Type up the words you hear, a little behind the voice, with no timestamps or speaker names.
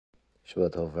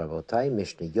Shabbat Tov Rabotai.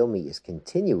 Mishnah Yomi is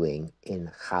continuing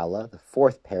in Chala, the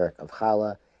fourth parak of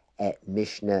Chala, at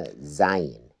Mishnah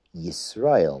Zayin.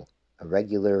 Yisrael, a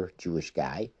regular Jewish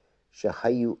guy,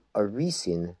 Shahayu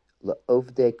Arisin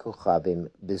La'ovde Kochavim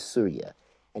B'Surya,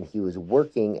 and he was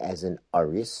working as an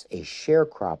aris, a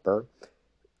sharecropper,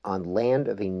 on land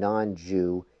of a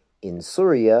non-Jew in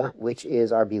Syria, which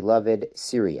is our beloved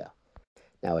Syria.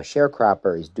 Now, a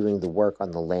sharecropper is doing the work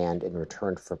on the land in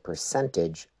return for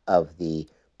percentage of the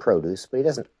produce, but he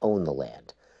doesn't own the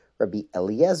land. Rabbi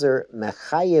Eliezer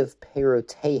mechayev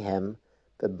perotehem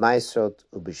b'maisrot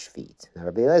ub'shvit. Now,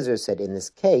 Rabbi Eliezer said in this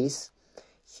case,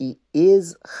 he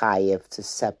is chayev to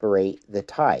separate the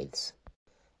tithes.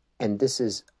 And this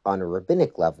is on a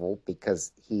rabbinic level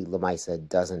because he, Lamaisa,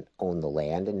 doesn't own the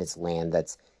land, and it's land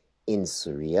that's in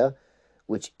Syria,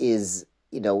 which is,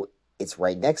 it's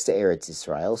right next to Eretz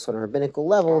Yisrael, so on a rabbinical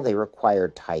level, they require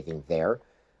tithing there.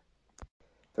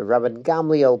 But Rabban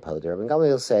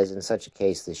Gamliel says in such a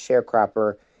case, the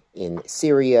sharecropper in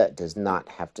Syria does not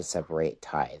have to separate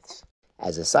tithes.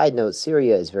 As a side note,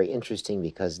 Syria is very interesting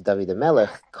because David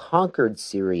HaMelech conquered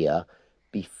Syria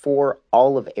before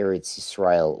all of Eretz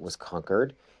Yisrael was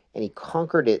conquered, and he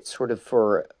conquered it sort of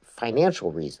for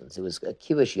financial reasons. It was a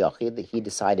kivush yachid that he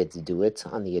decided to do it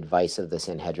on the advice of the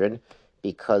Sanhedrin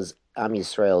because Am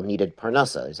Yisrael needed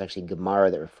parnasa. There's actually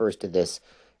Gemara that refers to this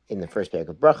in the first parak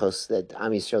of Brachos, that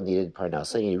Am Yisrael needed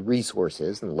parnasa, he needed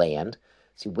resources and land,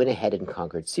 so he went ahead and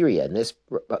conquered Syria. And this,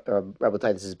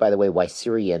 Rabotai, this is, by the way, why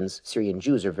Syrian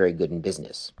Jews are very good in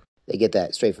business. They get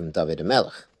that straight from David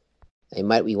HaMelech. Now, you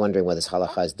might be wondering what this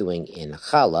halacha is doing in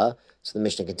Chala. So the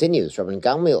Mishnah continues. Rabban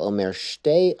Gamliel Omer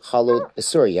Shtei Chalot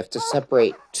B'Syria. You have to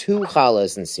separate two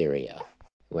chalas in Syria.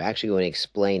 We're actually going to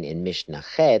explain in Mishnah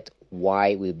Chet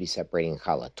why we would be separating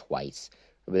chala twice.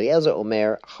 Rabbi Eliezer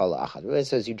Omer Chala Achad. Rabbi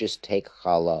says you just take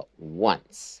chala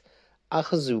once.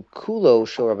 Achazu Kulo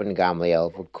Shel Rabban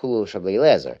Gamliel V'Kulo Shel Rabbi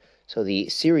Eliezer. So the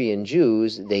Syrian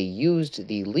Jews, they used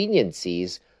the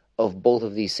leniencies of both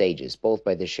of these sages, both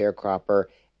by the sharecropper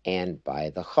and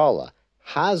by the chala.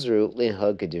 Hazru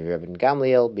linhag k'divrei Rabban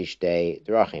Gamliel b'shtei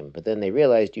drachim. But then they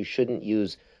realized you shouldn't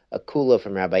use a kula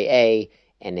from Rabbi A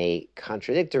and a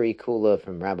contradictory kula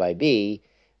from Rabbi B.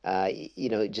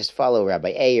 Just follow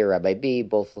Rabbi A or Rabbi B,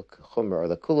 both l'chumra or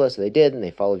l'kula. So they did, and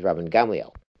they followed Rabban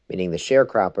Gamliel, meaning the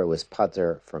sharecropper was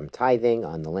pater from tithing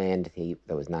on the land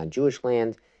that was non-Jewish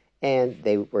land, and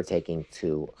they were taking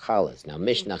two chalas. Now,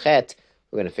 Mishnah Chet,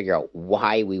 we're going to figure out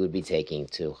why we would be taking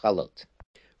two chalot.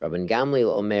 Rabban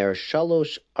Gamliel Omer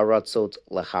Shalosh Aratzot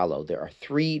Lechalo. There are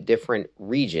three different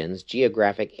regions,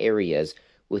 geographic areas,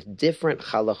 with different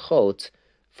halachot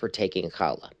for taking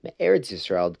chala. Eretz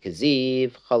Yisrael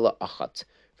Kaziv Chala Achat.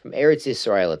 From Eretz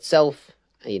Yisrael itself,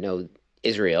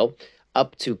 Israel,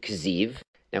 up to Kaziv.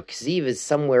 Now, Kaziv is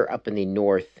somewhere up in the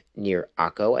north near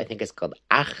Akko. I think it's called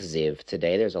Achziv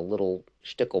today. There's a little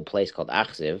shtickle place called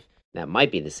Achziv. That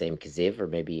might be the same Kaziv, or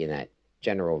maybe in that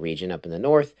general region up in the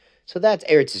north. So that's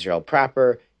Eretz Yisrael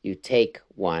proper. You take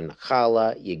one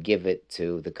chala, you give it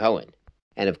to the Kohen.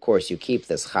 And of course, you keep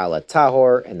this chala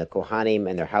tahor, and the Kohanim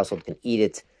and their household can eat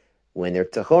it when they're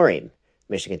tahorim.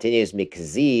 Mishnah continues,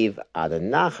 Mikaziv ad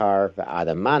nahar v'ad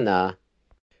amana,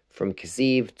 from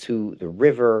Kaziv to the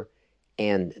river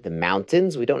and the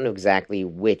mountains. We don't know exactly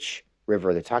which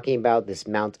river they're talking about. This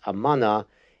Mount Amana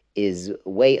is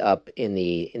way up in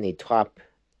the top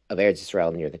of Eretz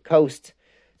Yisrael near the coast.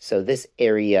 So this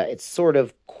area, it's sort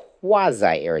of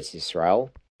quasi-Eretz Yisrael.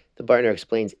 The Bartner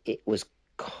explains it was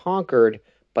conquered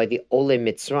by the Ole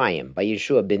Mitzrayim, by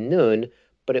Yeshua ben Nun,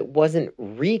 but it wasn't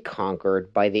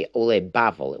reconquered by the Ole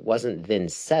Bavel. It wasn't then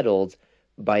settled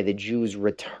by the Jews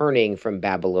returning from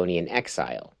Babylonian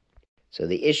exile. So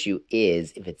the issue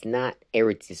is, if it's not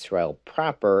Eretz Yisrael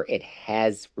proper, it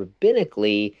has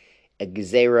rabbinically a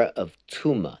gezerah of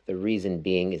Tuma. The reason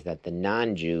being is that the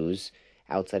non-Jews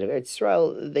outside of Eretz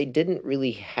Yisrael, they didn't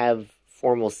really have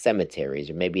formal cemeteries,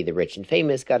 or maybe the rich and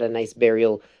famous got a nice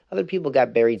burial. Other people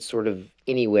got buried sort of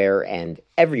anywhere and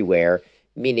everywhere,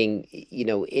 meaning,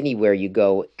 anywhere you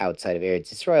go outside of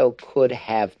Eretz Yisrael could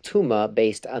have Tuma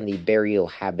based on the burial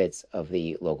habits of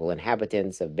the local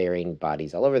inhabitants of burying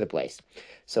bodies all over the place.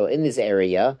 So in this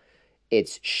area,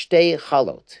 it's shtei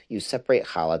chalot. You separate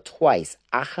chala twice.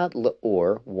 Achat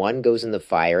le'or, one goes in the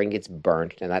fire and gets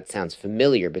burnt. Now that sounds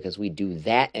familiar because we do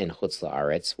that in Chutz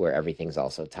La'aretz, where everything's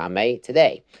also tamei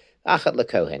today. Achat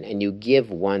le'kohen, and you give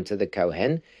one to the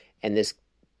kohen, and this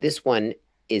one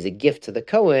is a gift to the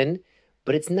kohen,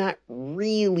 but it's not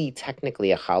really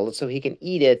technically a chalot, so he can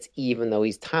eat it even though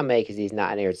he's tamei because he's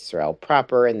not in Eretz Yisrael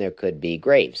proper, and there could be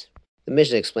graves. The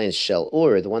Mishnah explains shel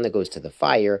ur, the one that goes to the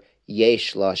fire,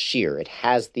 yesh la shir. It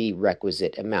has the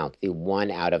requisite amount, the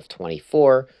 1 out of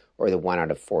 24, or the 1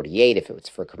 out of 48. If it was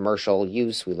for commercial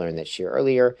use, we learned that shir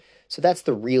earlier. So that's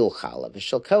the real challah.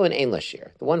 V'shel Kohen ein la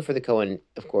shir. The one for the Kohen,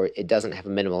 of course, it doesn't have a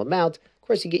minimal amount. Of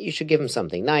course, you should give him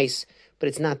something nice, but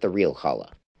it's not the real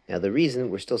challah. Now, the reason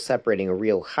we're still separating a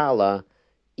real challah,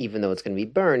 even though it's going to be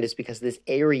burned, is because this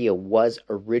area was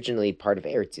originally part of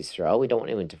Eretz Yisrael. We don't want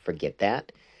anyone to forget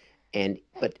that.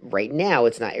 But right now,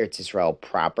 it's not Eretz Yisrael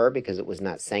proper because it was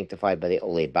not sanctified by the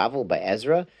Olei Bavel, by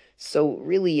Ezra. So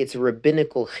really, it's a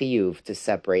rabbinical chiyuv to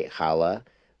separate challah.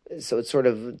 So it's sort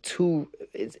of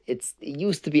it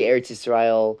used to be Eretz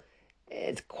Yisrael.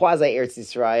 It's quasi Eretz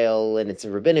Yisrael, and it's a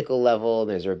rabbinical level, and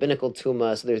there's a rabbinical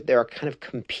tuma, so there are kind of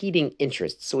competing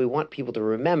interests. So we want people to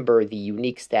remember the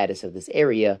unique status of this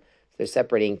area. So they're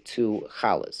separating two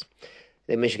challahs.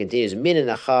 The Mishnah continues, min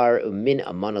nachar umin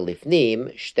amana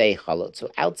lifnim shtei chalot. So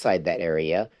outside that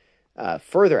area,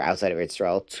 further outside of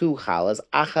Israel, two challahs,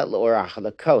 achat l'or achat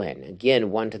l'kohen.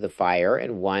 Again, one to the fire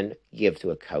and one give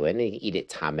to a kohen, and you can eat it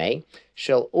tameh.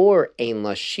 Shel or ein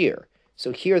la shir.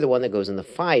 So here, the one that goes in the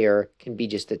fire can be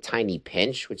just a tiny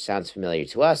pinch, which sounds familiar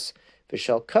to us.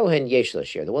 V'shel kohen yesh la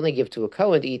shir. The one they give to a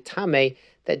kohen to eat tameh,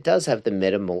 that does have the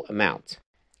minimal amount,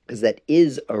 because that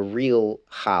is a real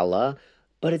challah,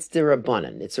 but it's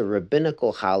derabbanan. It's a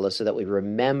rabbinical challah, so that we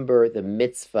remember the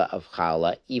mitzvah of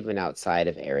challah even outside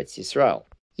of Eretz Yisrael.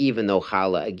 Even though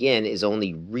challah, again, is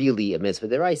only really a mitzvah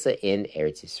deraisa in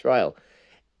Eretz Yisrael.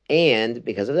 And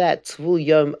because of that, Tvul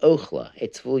Yom Ochla. A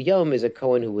Tvul Yom is a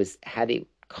Kohen who had a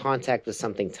contact with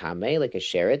something tameh, like a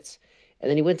sheretz, and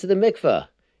then he went to the mikveh.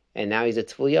 And now he's a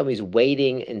Tvul Yom. He's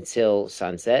waiting until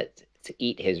sunset to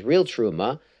eat his real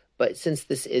truma. But since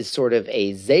this is sort of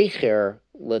a zecher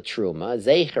l'truma,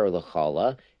 zecher l'chala,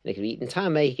 and it can be eaten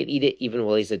tameh, he can eat it even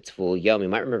while he's a Tvul Yom. You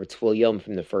might remember Tvul Yom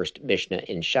from the first Mishnah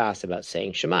in Shas about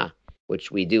saying Shema,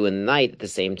 which we do in the night. At the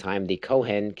same time, the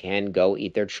Kohen can go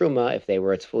eat their truma if they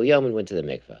were at Tvul Yom and went to the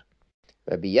mikveh.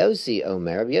 Rabbi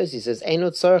Yossi says,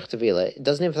 Einot tzarich tevila. It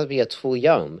doesn't have to be a Tvul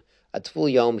Yom. A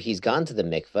Tvul Yom, he's gone to the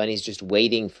mikveh and he's just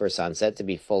waiting for sunset to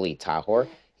be fully tahor.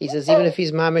 He says even if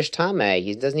he's mamish tameh,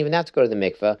 he doesn't even have to go to the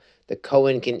mikveh. The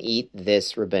Kohen can eat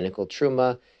this rabbinical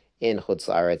truma in chutz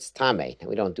la'aretz tameh. Now,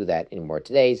 we don't do that anymore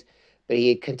today, but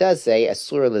he does say,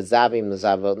 asur l'zavim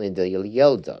l'zavot l'indil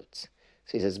yoldot.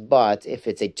 So he says, but if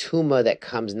it's a tuma that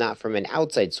comes not from an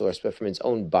outside source, but from its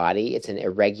own body, it's an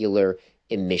irregular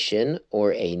emission,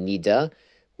 or a nida,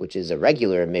 which is a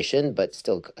regular emission, but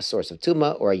still a source of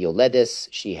tuma, or a yoledis,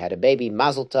 she had a baby,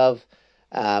 mazel tov.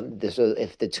 So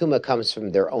if the tuma comes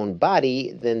from their own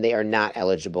body, then they are not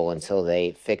eligible until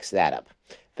they fix that up.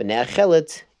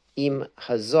 V'ne'achelet im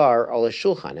hazar al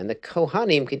shulchan, and the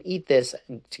kohanim can eat this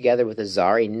together with a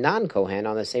zar, a non-kohen,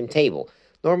 on the same table.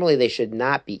 Normally, they should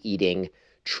not be eating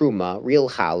truma, real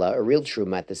challah, or real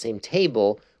truma at the same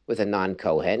table with a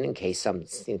non-kohen, in case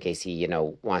he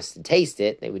wants to taste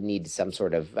it. They would need some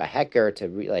sort of a hecker to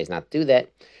realize not to do that.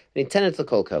 But intended to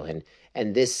kol kohen,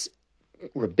 and this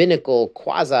rabbinical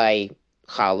quasi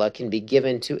challah can be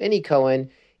given to any kohen,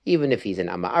 even if he's an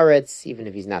amaretz, even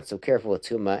if he's not so careful with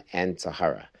tuma and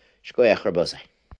tahara. Shkoyach rabosai.